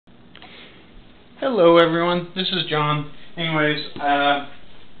Hello everyone, this is John. Anyways, a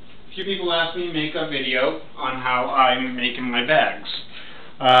few people asked me to make a video on how I'm making my bags.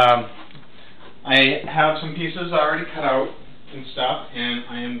 I have some pieces already cut out and stuff, and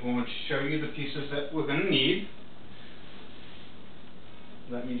I am going to show you the pieces that we're going to need.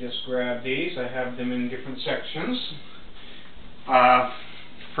 Let me just grab these. I have them in different sections.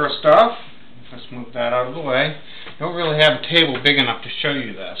 First off, let's move that out of the way. I don't really have a table big enough to show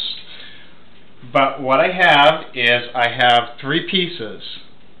you this. But what I have is I have three pieces.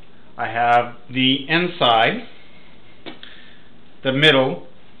 I have the inside, the middle,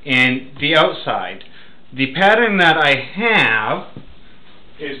 and the outside. The pattern that I have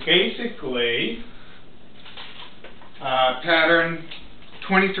is basically pattern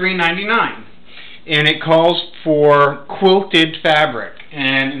 2399, and it calls for quilted fabric.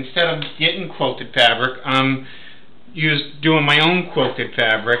 And instead of getting quilted fabric, I'm doing my own quilted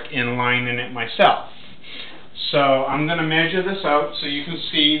fabric and lining it myself. So I'm going to measure this out so you can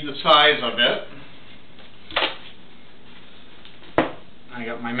see the size of it. I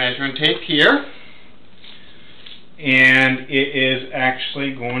got my measuring tape here, and it is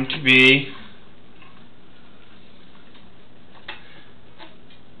actually going to be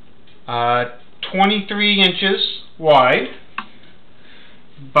 23 inches wide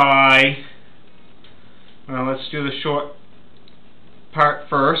by, well, let's do the short part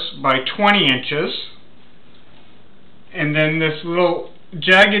first, by 20 inches. And then this little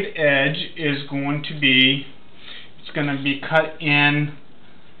jagged edge is going to be, it's going to be cut in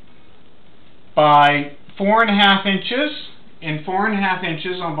by 4.5 inches and 4.5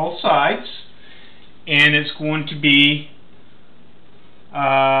 inches on both sides. And it's going to be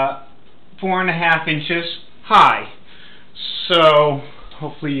 4.5 inches high. So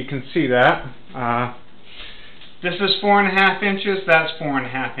hopefully you can see that. This is 4.5 inches, that's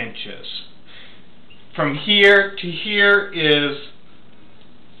 4.5 inches. From here to here is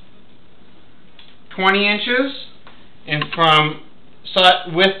 20 inches, and from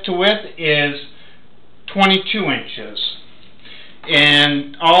width to width is 22 inches.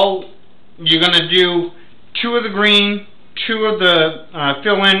 And you're going to do 2 of the green, 2 of the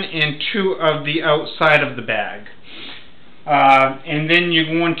fill-in, and 2 of the outside of the bag. And then you're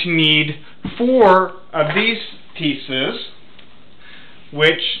going to need 4 of these pieces,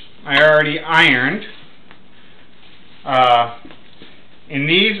 which I already ironed. And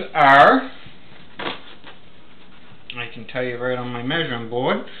these are, I can tell you right on my measuring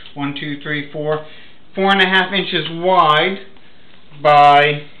board, 1, 2, 3, 4, 4.5 inches wide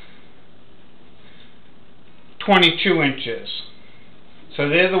by 22 inches. So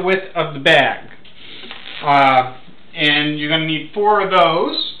they're the width of the bag. And you're going to need 4 of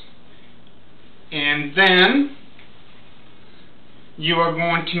those. And then you are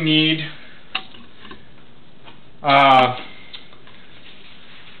going to need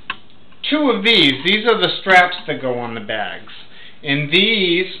 2 of these. These are the straps that go on the bags. And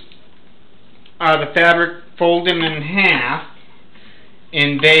these are the fabric folded in half.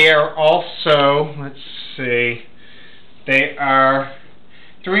 And they are also, let's see, they are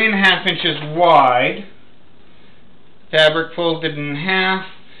 3.5 inches wide. Fabric folded in half.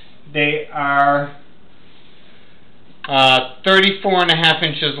 They are 34.5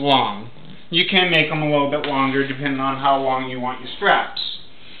 inches long. You can make them a little bit longer depending on how long you want your straps.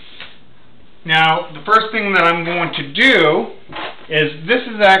 Now, the first thing that I'm going to do is, this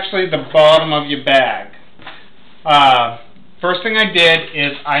is actually the bottom of your bag. First thing I did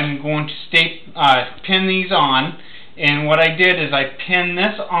is I'm going to pin these on, and what I did is I pinned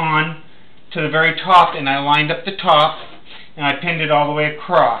this on to the very top, and I lined up the top, and I pinned it all the way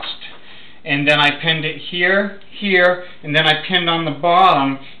across. And then I pinned it here, here, and then I pinned on the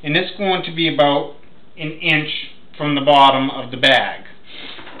bottom, and it's going to be about 1 inch from the bottom of the bag.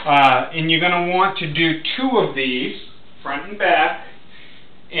 And you're going to want to do 2 of these, front and back,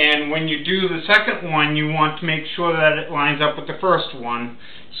 and when you do the second one, you want to make sure that it lines up with the first one,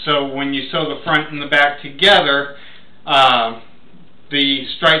 so when you sew the front and the back together, the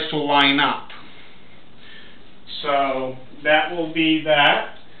stripes will line up. So that will be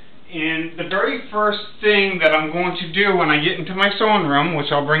that. And the very first thing that I'm going to do when I get into my sewing room,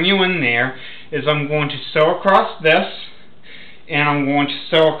 which I'll bring you in there, is I'm going to sew across this, and I'm going to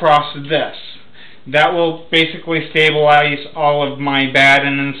sew across this. That will basically stabilize all of my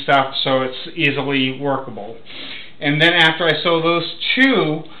batting and stuff, so it's easily workable. And then after I sew those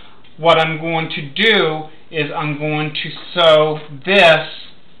 2, what I'm going to do is I'm going to sew this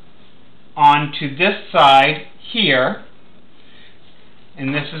onto this side here.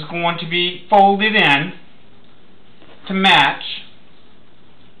 And this is going to be folded in to match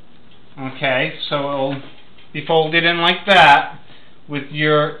Okay, so it'll be folded in like that with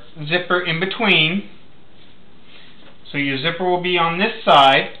your zipper in between. So your zipper will be on this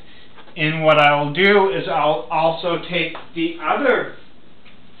side, and what I'll do is I'll also take the other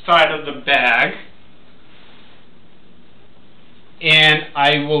side of the bag and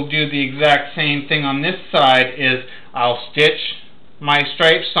I will do the exact same thing on this side. Is I'll stitch my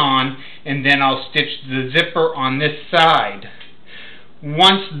stripes on and then I'll stitch the zipper on this side.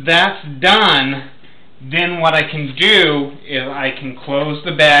 Once that's done, then what I can do is I can close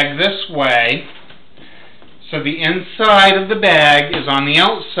the bag this way, so the inside of the bag is on the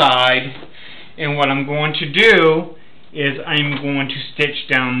outside, and what I'm going to do is I'm going to stitch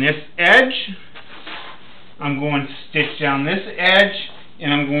down this edge, I'm going to stitch down this edge,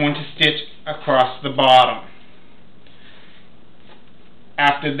 and I'm going to stitch across the bottom.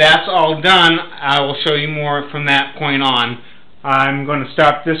 After that's all done, I will show you more from that point on. I'm going to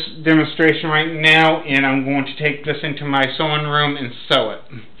stop this demonstration right now, and I'm going to take this into my sewing room and sew it.